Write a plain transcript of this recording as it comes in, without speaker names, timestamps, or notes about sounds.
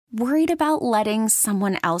Worried about letting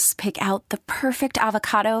someone else pick out the perfect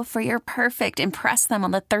avocado for your perfect impress them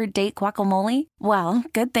on the third date guacamole? Well,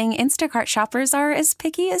 good thing Instacart shoppers are as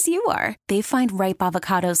picky as you are. They find ripe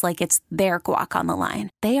avocados like it's their guac on the line.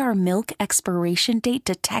 They are milk expiration date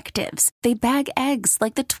detectives. They bag eggs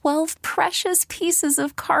like the 12 precious pieces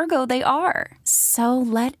of cargo they are. So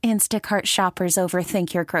let Instacart shoppers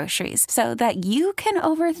overthink your groceries so that you can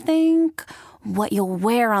overthink what you'll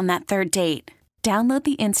wear on that third date. Download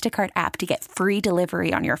the Instacart app to get free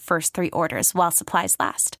delivery on your first 3 orders while supplies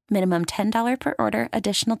last. Minimum $10 per order.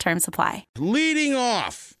 Additional terms apply. Leading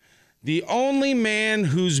off, the only man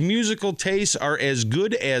whose musical tastes are as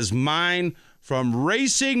good as mine from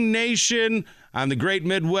Racing Nation on the Great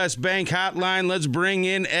Midwest Bank Hotline. Let's bring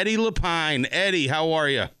in Eddie Lapine. Eddie, how are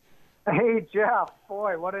you? Hey, Jeff.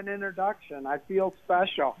 Boy, what an introduction. I feel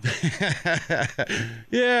special.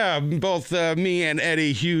 Yeah, both me and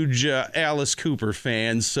Eddie, huge Alice Cooper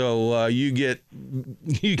fans, so you get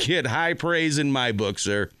high praise in my book,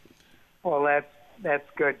 sir. Well, that's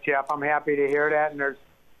good, Jeff. I'm happy to hear that. And there's,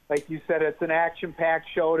 like you said, it's an action-packed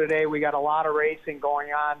show today. We got a lot of racing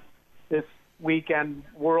going on this weekend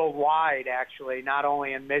worldwide, actually, not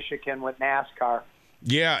only in Michigan with NASCAR.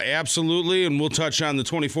 Yeah, absolutely, and we'll touch on the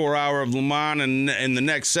 24-hour of Le Mans in the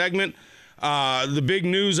next segment. The big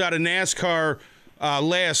news out of NASCAR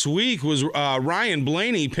last week was Ryan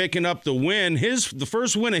Blaney picking up the win, the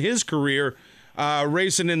first win of his career,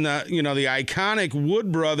 racing in the iconic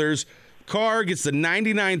Wood Brothers car. Gets the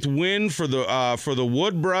 99th win for the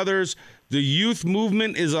Wood Brothers. The youth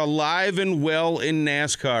movement is alive and well in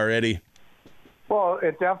NASCAR, Eddie. Well,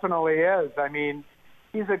 it definitely is. I mean,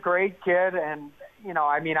 he's a great kid, and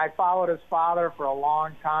I followed his father for a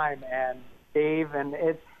long time, and Dave, and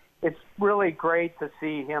it's really great to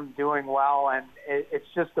see him doing well, and it's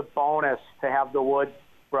just a bonus to have the Wood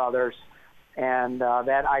Brothers and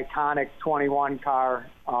that iconic 21 car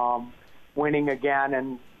winning again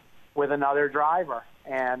and with another driver.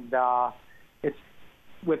 And it's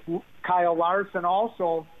with Kyle Larson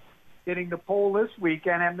also getting the pole this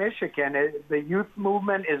weekend at Michigan. The youth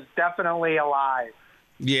movement is definitely alive.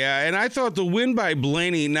 Yeah, and I thought the win by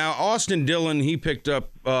Blaney. Now, Austin Dillon, he picked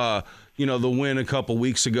up, the win a couple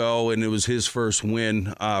weeks ago, and it was his first win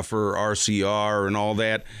for RCR and all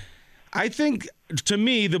that. I think, to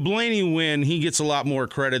me, the Blaney win, he gets a lot more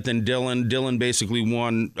credit than Dillon. Dillon basically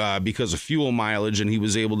won because of fuel mileage, and he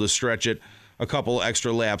was able to stretch it a couple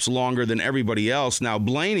extra laps longer than everybody else. Now,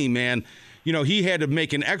 Blaney, man, he had to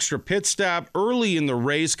make an extra pit stop early in the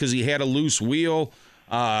race because he had a loose wheel.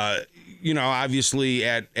 Obviously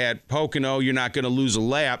at Pocono, you're not going to lose a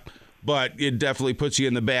lap, but it definitely puts you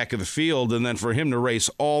in the back of the field. And then for him to race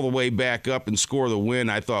all the way back up and score the win,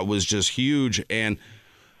 I thought was just huge. And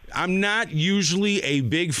I'm not usually a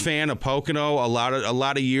big fan of Pocono. A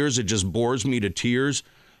lot of years it just bores me to tears.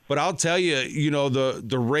 But I'll tell you,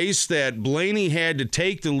 the race that Blaney had to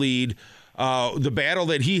take the lead, the battle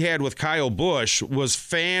that he had with Kyle Busch was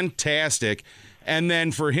fantastic. And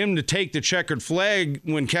then for him to take the checkered flag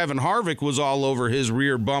when Kevin Harvick was all over his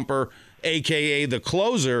rear bumper, a.k.a. the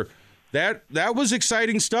closer, that was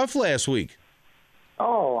exciting stuff last week.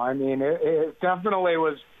 Oh, I mean, it definitely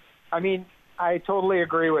was. I mean, I totally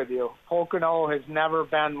agree with you. Pocono has never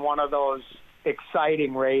been one of those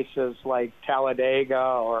exciting races like Talladega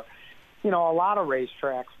or, a lot of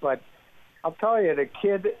racetracks. But I'll tell you, the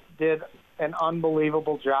kid did an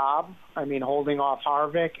unbelievable job. I mean, holding off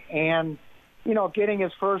Harvick and getting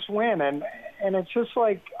his first win. And it's just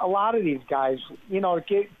like a lot of these guys,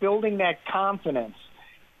 building that confidence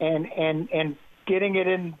and getting it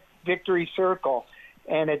in victory circle.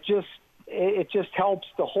 And it just helps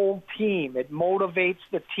the whole team. It motivates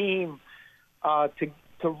the team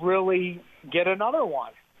to really get another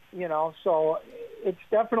one, So it's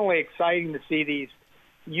definitely exciting to see these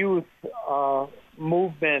youth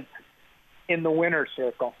movement in the winner's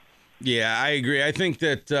circle. Yeah, I agree. I think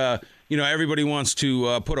that, everybody wants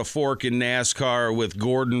to put a fork in NASCAR with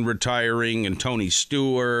Gordon retiring and Tony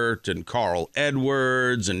Stewart and Carl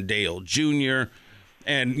Edwards and Dale Jr.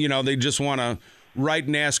 And, they just want to write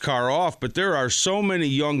NASCAR off. But there are so many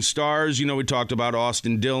young stars. We talked about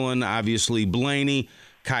Austin Dillon, obviously Blaney.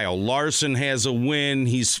 Kyle Larson has a win.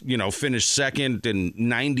 He's, finished second in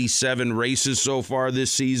 97 races so far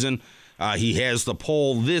this season. He has the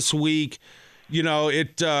pole this week.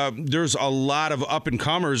 There's a lot of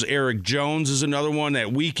up-and-comers. Eric Jones is another one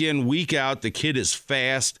that week in, week out, the kid is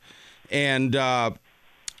fast. And,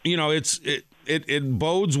 it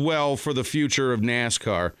bodes well for the future of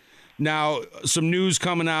NASCAR. Now, some news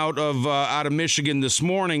coming out of Michigan this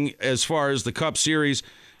morning as far as the Cup Series.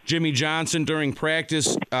 Jimmie Johnson during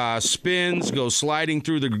practice spins, goes sliding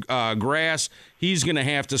through the grass. He's going to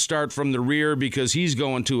have to start from the rear because he's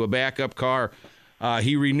going to a backup car.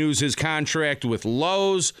 He renews his contract with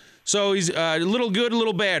Lowe's. So he's a little good, a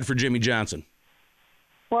little bad for Jimmie Johnson.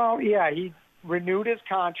 Well, yeah, he renewed his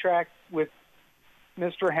contract with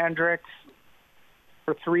Mr. Hendricks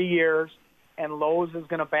for 3 years, and Lowe's is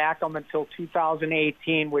going to back him until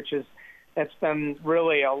 2018, that's been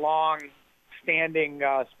really a long-standing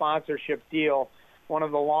sponsorship deal, one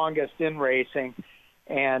of the longest in racing.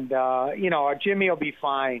 And, Jimmy will be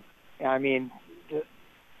fine. I mean,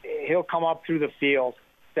 he'll come up through the field.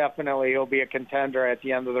 Definitely he'll be a contender at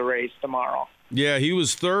the end of the race tomorrow. Yeah, he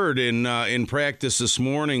was third in practice this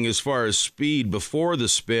morning as far as speed before the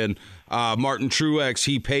spin. Martin Truex,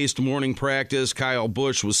 he paced morning practice. Kyle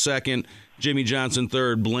Busch was second. Jimmie Johnson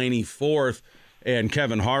third. Blaney fourth. And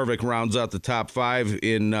Kevin Harvick rounds out the top five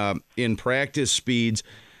in practice speeds.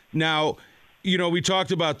 Now, we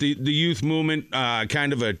talked about the youth movement,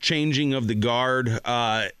 kind of a changing of the guard,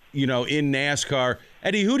 in NASCAR.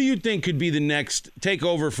 Eddie, who do you think could be the next take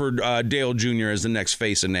over for Dale Jr. as the next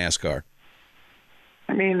face of NASCAR?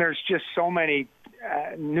 I mean, there's just so many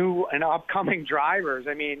new and upcoming drivers.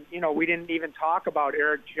 I mean, we didn't even talk about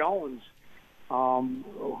Eric Jones,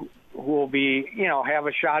 who will be, have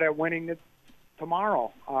a shot at winning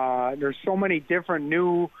tomorrow. There's so many different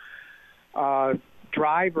new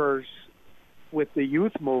drivers with the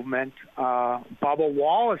youth movement. Bubba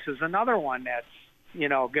Wallace is another one that's,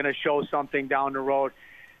 going to show something down the road.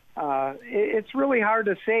 It's really hard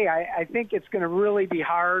to say. I think it's going to really be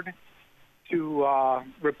hard to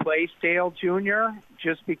replace Dale Jr.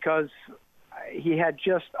 just because he had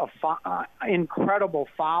just a incredible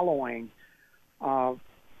following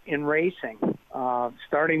in racing,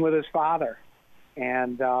 starting with his father.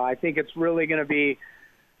 And I think it's really going to be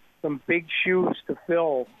some big shoes to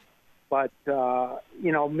fill. But,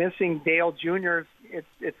 missing Dale Jr.,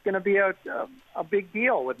 it's going to be a big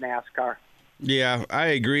deal with NASCAR. Yeah, I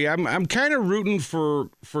agree. I'm kind of rooting for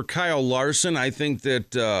Kyle Larson. I think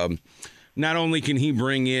that not only can he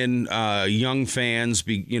bring in young fans,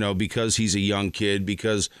 because he's a young kid,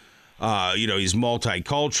 because he's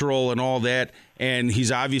multicultural and all that, and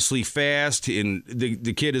he's obviously fast, and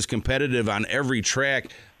the kid is competitive on every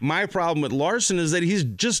track. My problem with Larson is that he's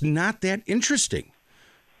just not that interesting.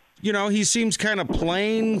 He seems kind of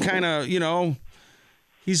plain,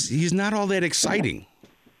 he's not all that exciting.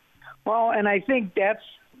 Well, and I think that's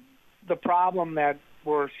the problem that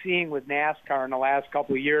we're seeing with NASCAR in the last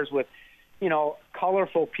couple of years with,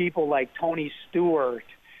 colorful people like Tony Stewart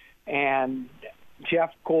and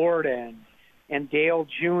Jeff Gordon and Dale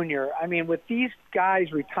Jr. I mean, with these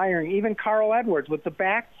guys retiring, even Carl Edwards with the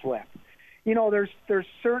backflip, there's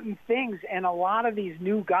certain things, and a lot of these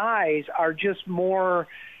new guys are just more,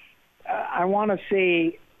 I want to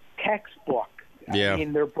say, textbook. Yeah. I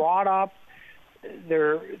mean, they're brought up,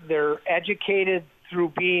 they're educated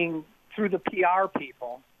through the PR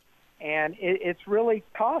people, and it's really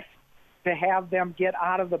tough to have them get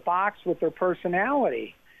out of the box with their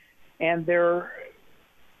personality. And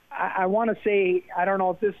I want to say, I don't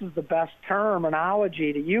know if this is the best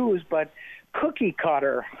terminology to use, but cookie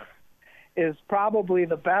cutter is probably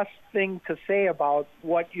the best thing to say about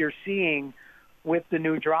what you're seeing with the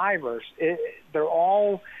new drivers. They're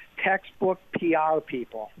all textbook PR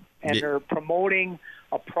people, and they're promoting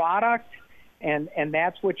a product, and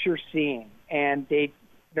that's what you're seeing. And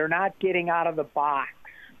they're not getting out of the box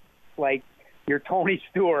like your Tony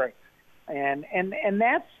Stewart, and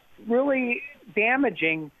that's really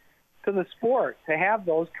damaging to the sport to have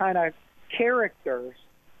those kind of characters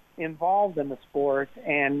involved in the sport.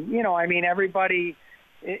 And everybody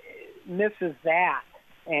misses that,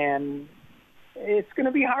 and it's going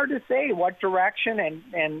to be hard to say what direction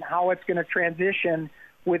and how it's going to transition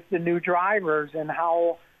with the new drivers and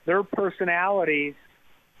how their personalities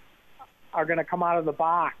are going to come out of the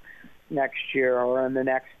box next year or in the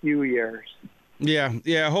next few years.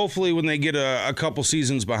 Yeah. Hopefully when they get a couple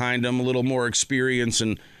seasons behind them, a little more experience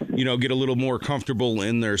and, get a little more comfortable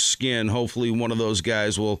in their skin, hopefully one of those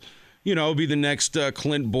guys will, be the next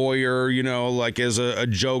Clint Boyer, like as a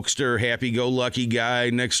jokester, happy-go-lucky guy,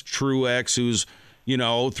 next Truex, who's,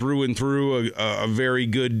 through and through a very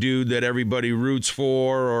good dude that everybody roots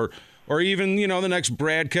for, or even, the next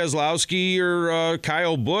Brad Keselowski or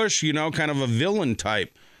Kyle Busch, kind of a villain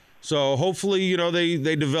type. So hopefully,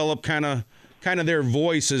 they develop kind of their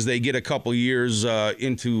voice as they get a couple years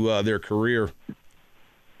into their career.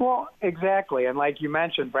 Well, exactly. And like you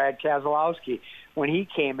mentioned, Brad Keselowski, when he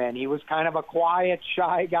came in, he was kind of a quiet,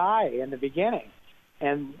 shy guy in the beginning.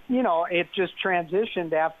 And, it just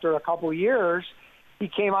transitioned after a couple years, he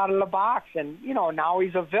came out of the box, and now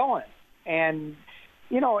he's a villain, and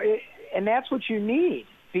and that's what you need,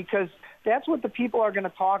 because that's what the people are going to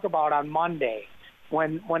talk about on Monday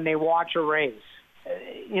when they watch a race.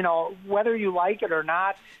 Whether you like it or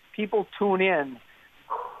not, people tune in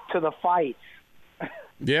to the fights.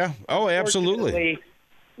 Yeah. Oh, absolutely.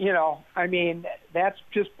 That's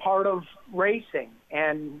just part of racing,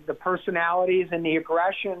 and the personalities and the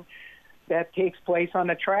aggression that takes place on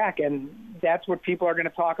the track, and that's what people are going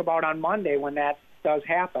to talk about on Monday when that does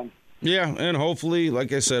happen. Yeah, and hopefully,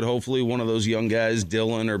 like I said, one of those young guys,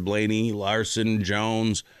 Dylan or Blaney, Larson,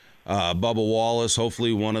 Jones, Bubba Wallace,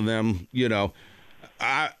 hopefully one of them, you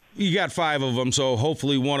got 5 of them, so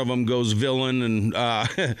hopefully one of them goes villain, and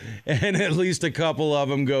and at least a couple of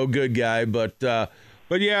them go good guy. But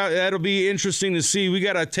yeah, that'll be interesting to see. We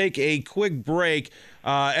got to take a quick break.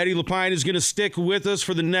 Eddie Lapine is going to stick with us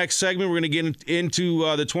for the next segment. We're going to get into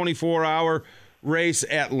the 24-hour race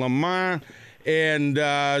at Le Mans and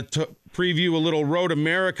to preview a little Road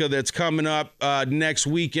America that's coming up next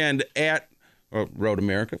weekend at Road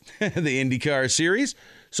America, the IndyCar Series.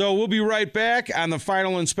 So we'll be right back on the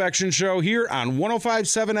Final Inspection Show here on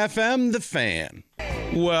 105.7 FM, The Fan.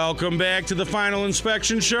 Welcome back to the Final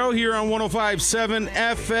Inspection Show here on 105.7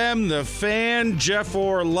 FM, The Fan. Jeff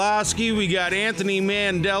Orlowski. We got Anthony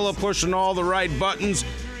Mandella pushing all the right buttons.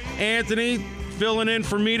 Anthony, filling in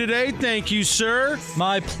for me today. Thank you, sir.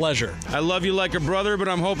 My pleasure. I love you like a brother, but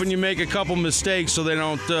I'm hoping you make a couple mistakes so they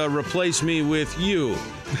don't replace me with you.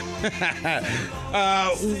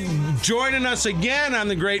 Joining us again on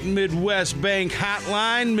the Great Midwest Bank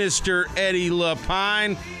Hotline, Mr. Eddie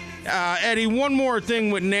Lapine. Eddie, one more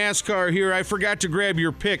thing with NASCAR here. I forgot to grab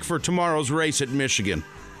your pick for tomorrow's race at Michigan.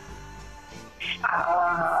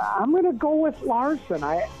 I'm going to go with Larson.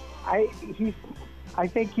 I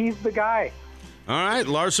think he's the guy. All right,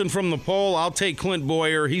 Larson from the pole. I'll take Clint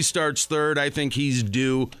Boyer. He starts third. I think he's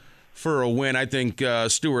due for a win. I think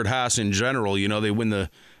Stewart-Haas in general, they win the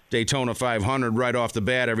Daytona 500 right off the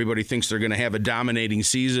bat. Everybody thinks they're going to have a dominating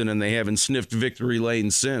season, and they haven't sniffed victory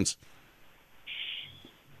lane since.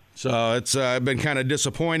 So it's been kind of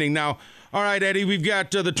disappointing. Now, all right, Eddie, we've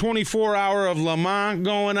got the 24-hour of Le Mans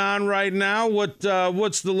going on right now. What's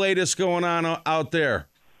the latest going on out there?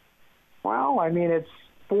 Well, it's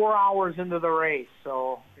 4 hours into the race,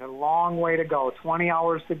 so a long way to go, 20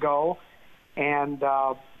 hours to go. And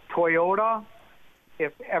Toyota,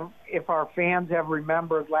 if our fans have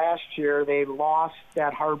remembered last year, they lost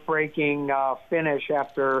that heartbreaking finish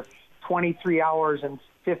after 23 hours and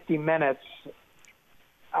 50 minutes.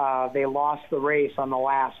 They lost the race on the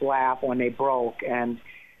last lap when they broke, and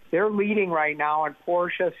they're leading right now, and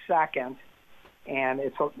Porsche's second. And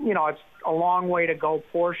it's a long way to go.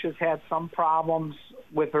 Porsche's had some problems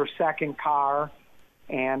with their second car,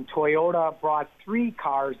 and Toyota brought 3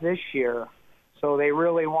 cars this year, so they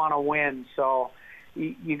really want to win. So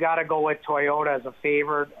you got to go with Toyota as a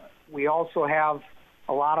favorite. We also have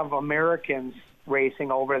a lot of Americans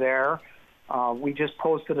racing over there. We just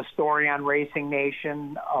posted a story on Racing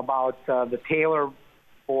Nation about the Taylor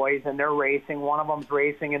boys, and they're racing. One of them's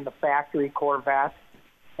racing in the factory Corvette,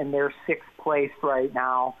 and they're 6th place right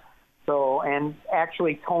now. So, and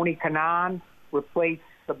actually Tony Kanaan replaced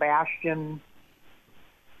Sebastian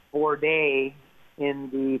Bourdais in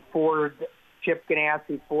the Chip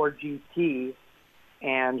Ganassi Ford GT,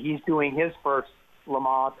 and he's doing his first Le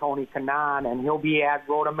Mans, Tony Kanaan, and he'll be at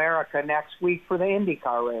Road America next week for the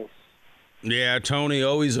IndyCar race. Yeah, Tony,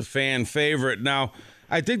 always a fan favorite. Now,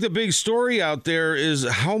 I think the big story out there is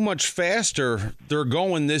how much faster they're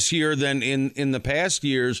going this year than in the past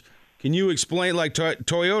years. Can you explain, like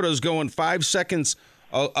Toyota's going 5 seconds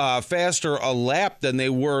faster a lap than they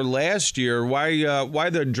were last year? Why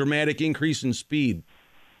the dramatic increase in speed?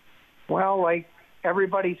 Well, like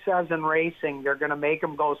everybody says in racing, they're going to make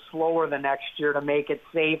them go slower the next year to make it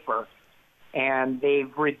safer. And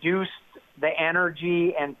they've reduced the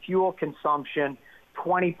energy and fuel consumption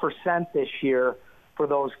 20% this year for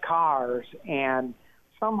those cars. And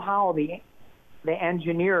somehow the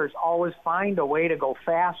engineers always find a way to go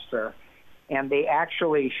faster. And they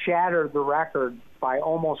actually shattered the record by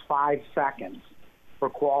almost 5 seconds for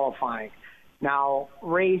qualifying. Now,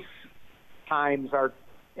 race times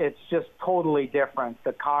it's just totally different.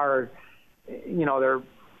 The car, they're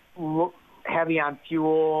heavy on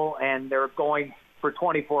fuel, and they're going for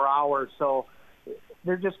 24 hours, so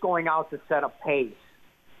they're just going out to set a pace.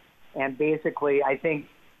 And basically, I think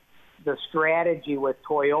the strategy with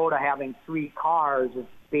Toyota having 3 cars is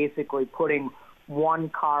basically putting one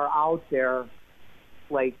car out there,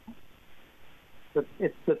 like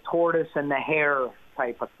it's the tortoise and the hare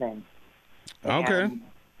type of thing. Okay.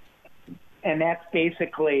 and that's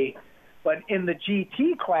basically. But in the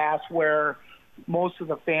GT class, where most of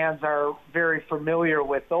the fans are very familiar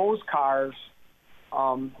with those cars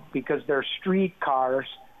because they're street cars,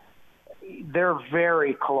 they're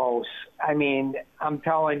very close. I mean, I'm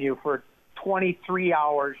telling you, for 23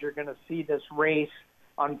 hours, you're going to see this race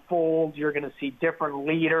unfold. You're going to see different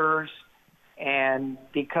leaders, and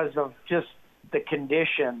because of just the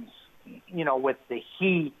conditions, with the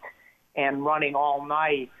heat and running all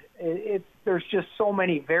night, there's just so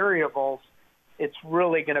many variables. It's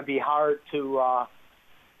really going to be hard to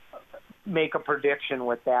make a prediction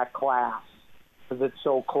with that class because it's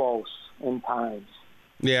so close in times.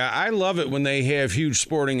 Yeah, I love it when they have huge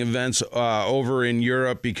sporting events over in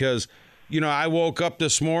Europe because, I woke up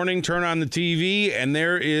this morning, turn on the TV, and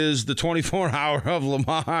there is the 24-hour of Le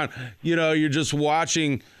Mans. You're just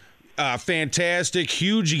watching fantastic,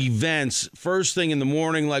 huge events first thing in the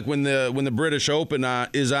morning, like when the British Open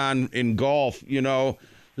is on in golf.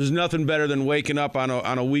 There's nothing better than waking up on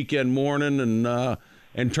a weekend morning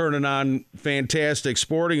and turning on fantastic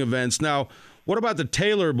sporting events. Now, what about the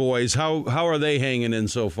Taylor boys? How are they hanging in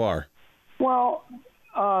so far? Well,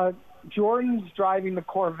 Jordan's driving the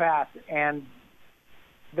Corvette, and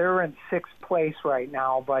they're in 6th place right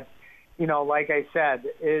now. But, like I said,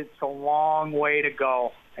 it's a long way to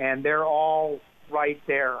go, and they're all right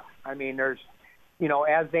there. I mean, there's,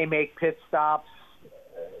 as they make pit stops,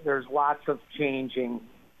 there's lots of changing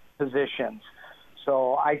positions.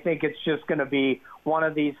 So I think it's just going to be one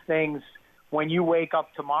of these things when you wake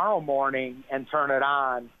up tomorrow morning and turn it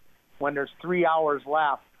on, when there's 3 hours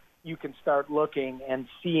left, you can start looking and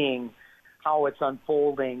seeing how it's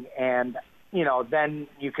unfolding, and then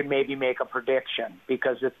you can maybe make a prediction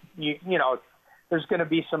because if there's going to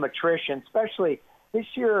be some attrition, especially this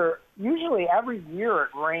year. Usually every year it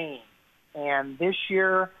rains, and this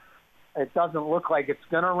year it doesn't look like it's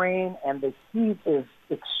going to rain, and the heat is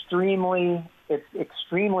extremely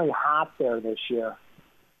hot there this year.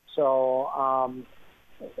 So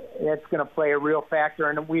that's going to play a real factor,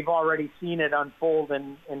 and we've already seen it unfold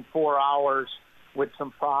in 4 hours with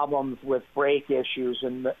some problems with brake issues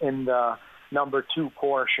in the number 2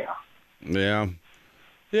 Porsche. Yeah.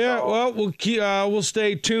 Yeah, well, we'll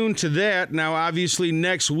stay tuned to that. Now, obviously,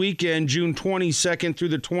 next weekend, June 22nd through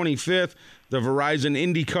the 25th, the Verizon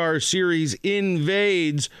IndyCar Series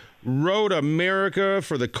invades Road America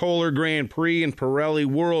for the Kohler Grand Prix and Pirelli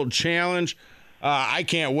World Challenge. I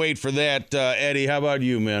can't wait for that, Eddie. How about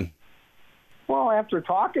you, man? Well, after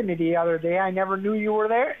talking to you the other day, I never knew you were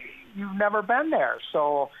there. You've never been there.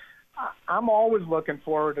 So I'm always looking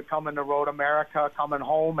forward to coming to Road America, coming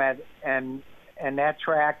home, and that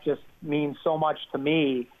track just means so much to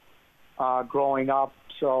me growing up.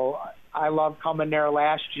 So I love coming there.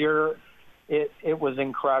 Last year, it was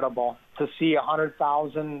incredible to see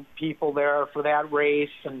 100,000 people there for that race,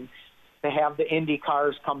 and to have the Indy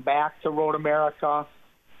cars come back to Road America.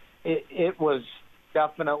 It was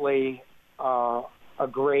definitely a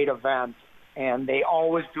great event, and they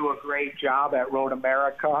always do a great job at Road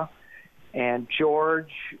America. And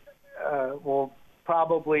George will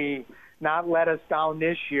probably not let us down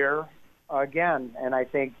this year again. And I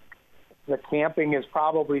think the camping is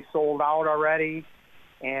probably sold out already,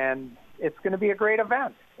 and it's going to be a great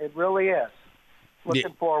event. It really is.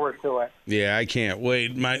 Looking forward to it. Yeah, I can't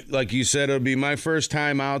wait. Like you said, it'll be my first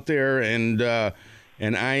time out there, and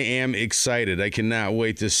I am excited. I cannot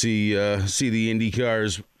wait to see the Indy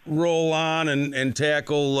cars roll on and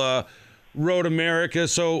tackle Road America.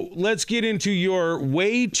 So let's get into your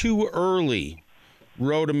way too early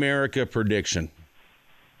Road America prediction.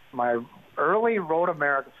 My early Road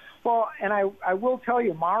America. Well, and I will tell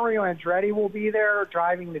you, Mario Andretti will be there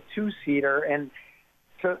driving the 2-seater, and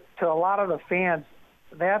to a lot of the fans,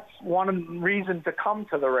 that's one reason to come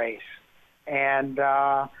to the race. And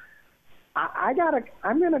I'm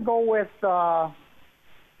going to go with.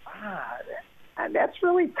 That's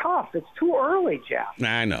really tough. It's too early, Jeff.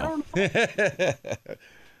 I know. It's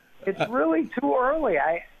really too early.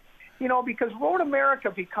 Because Road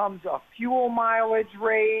America becomes a fuel mileage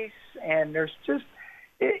race, and there's just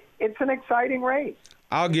it's an exciting race.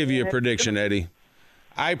 I'll give you a prediction, Eddie.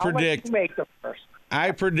 I'll let you make the first.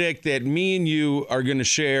 I predict that me and you are going to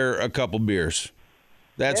share a couple beers.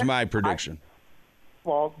 That's my prediction.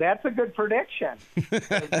 Well, that's a good prediction.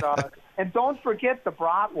 And don't forget the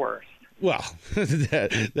bratwurst. Well,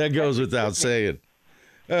 that goes without saying.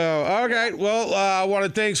 All right. Well, I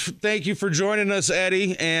want to thank you for joining us,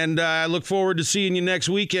 Eddie, and I look forward to seeing you next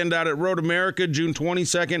weekend out at Road America, June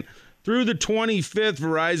 22nd through the 25th,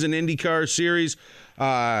 Verizon IndyCar Series.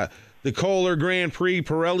 the Kohler Grand Prix,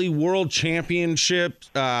 Pirelli World Championship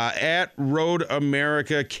at Road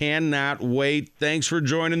America. Cannot wait. Thanks for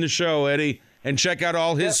joining the show, Eddie. And check out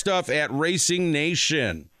all his stuff at Racing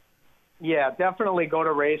Nation. Yeah, definitely go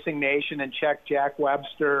to Racing Nation and check Jack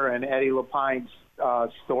Webster and Eddie Lepine's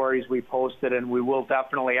stories we posted, and we will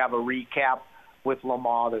definitely have a recap with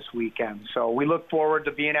Lamar this weekend. So we look forward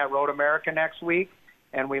to being at Road America next week,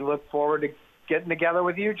 and we look forward to getting together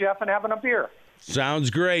with you, Jeff, and having a beer.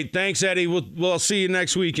 Sounds great. Thanks, Eddie. We'll see you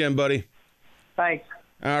next weekend, buddy. Thanks.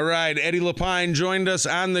 All right. Eddie Lepine joined us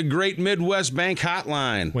on the Great Midwest Bank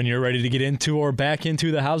Hotline. When you're ready to get into or back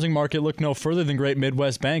into the housing market, look no further than Great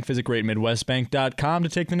Midwest Bank. Visit greatmidwestbank.com to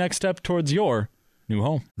take the next step towards your new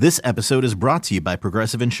home. This episode is brought to you by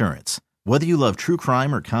Progressive Insurance. Whether you love true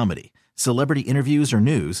crime or comedy, celebrity interviews or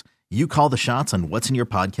news, you call the shots on what's in your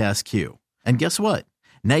podcast queue. And guess what?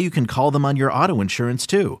 Now you can call them on your auto insurance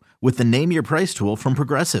too with the Name Your Price tool from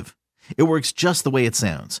Progressive. It works just the way it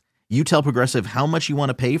sounds. You tell Progressive how much you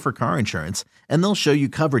want to pay for car insurance, and they'll show you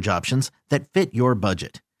coverage options that fit your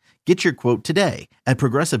budget. Get your quote today at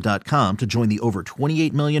Progressive.com to join the over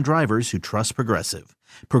 28 million drivers who trust Progressive.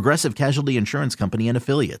 Progressive Casualty Insurance Company and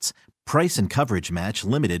Affiliates. Price and coverage match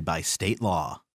limited by state law.